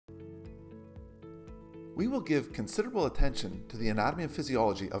we will give considerable attention to the anatomy and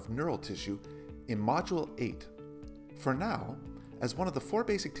physiology of neural tissue in Module 8. For now, as one of the 4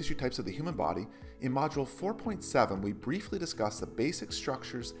 basic tissue types of the human body, in Module 4.7 we briefly discuss the basic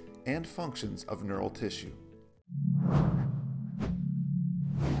structures and functions of neural tissue.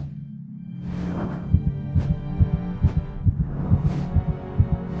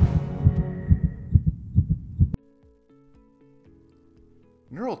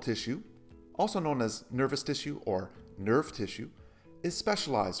 Neural tissue, also known as nervous tissue or nerve tissue, is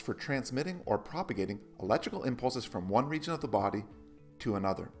specialized for transmitting or propagating electrical impulses from one region of the body to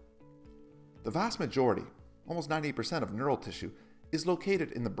another. The vast majority, almost 98% of neural tissue, is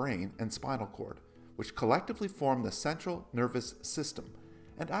located in the brain and spinal cord, which collectively form the central nervous system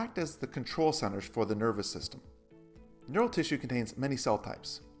and act as the control centers for the nervous system. Neural tissue contains many cell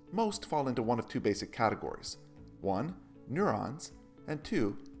types. Most fall into one of 2 basic categories. 1. Neurons, and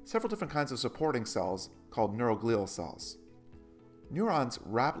 2. Several different kinds of supporting cells called neuroglial cells. Neurons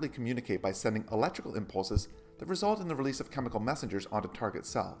rapidly communicate by sending electrical impulses that result in the release of chemical messengers onto target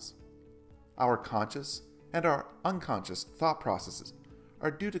cells. Our conscious and our unconscious thought processes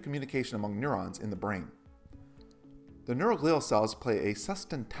are due to communication among neurons in the brain. The neuroglial cells play a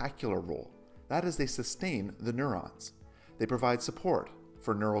sustentacular role, that is, they sustain the neurons. They provide support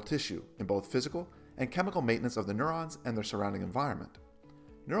for neural tissue in both physical and chemical maintenance of the neurons and their surrounding environment.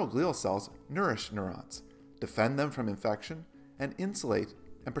 Neuroglial cells nourish neurons, defend them from infection, and insulate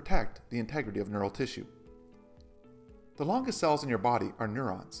and protect the integrity of neural tissue. The longest cells in your body are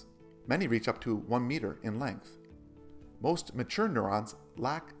neurons. Many reach up to 1 meter in length. Most mature neurons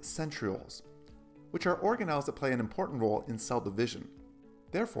lack centrioles, which are organelles that play an important role in cell division.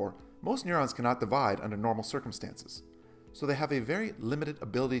 Therefore, most neurons cannot divide under normal circumstances, so they have a very limited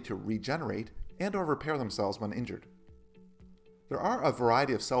ability to regenerate and/or repair themselves when injured. There are a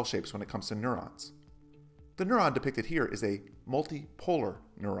variety of cell shapes when it comes to neurons. The neuron depicted here is a multipolar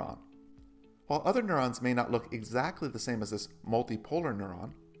neuron. While other neurons may not look exactly the same as this multipolar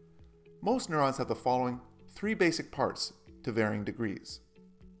neuron, most neurons have the following 3 basic parts to varying degrees.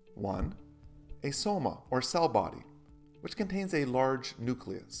 1. A soma or cell body, which contains a large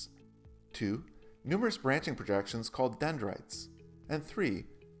nucleus. 2. Numerous branching projections called dendrites. And 3.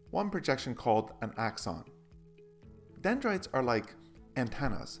 One projection called an axon. Dendrites are like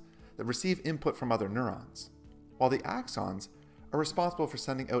antennas that receive input from other neurons, while the axons are responsible for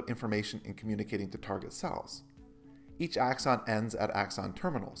sending out information and communicating to target cells. Each axon ends at axon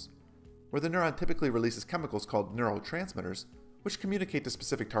terminals, where the neuron typically releases chemicals called neurotransmitters, which communicate to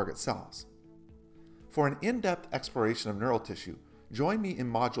specific target cells. For an in-depth exploration of neural tissue, join me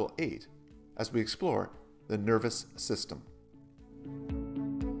in Module 8 as we explore the nervous system.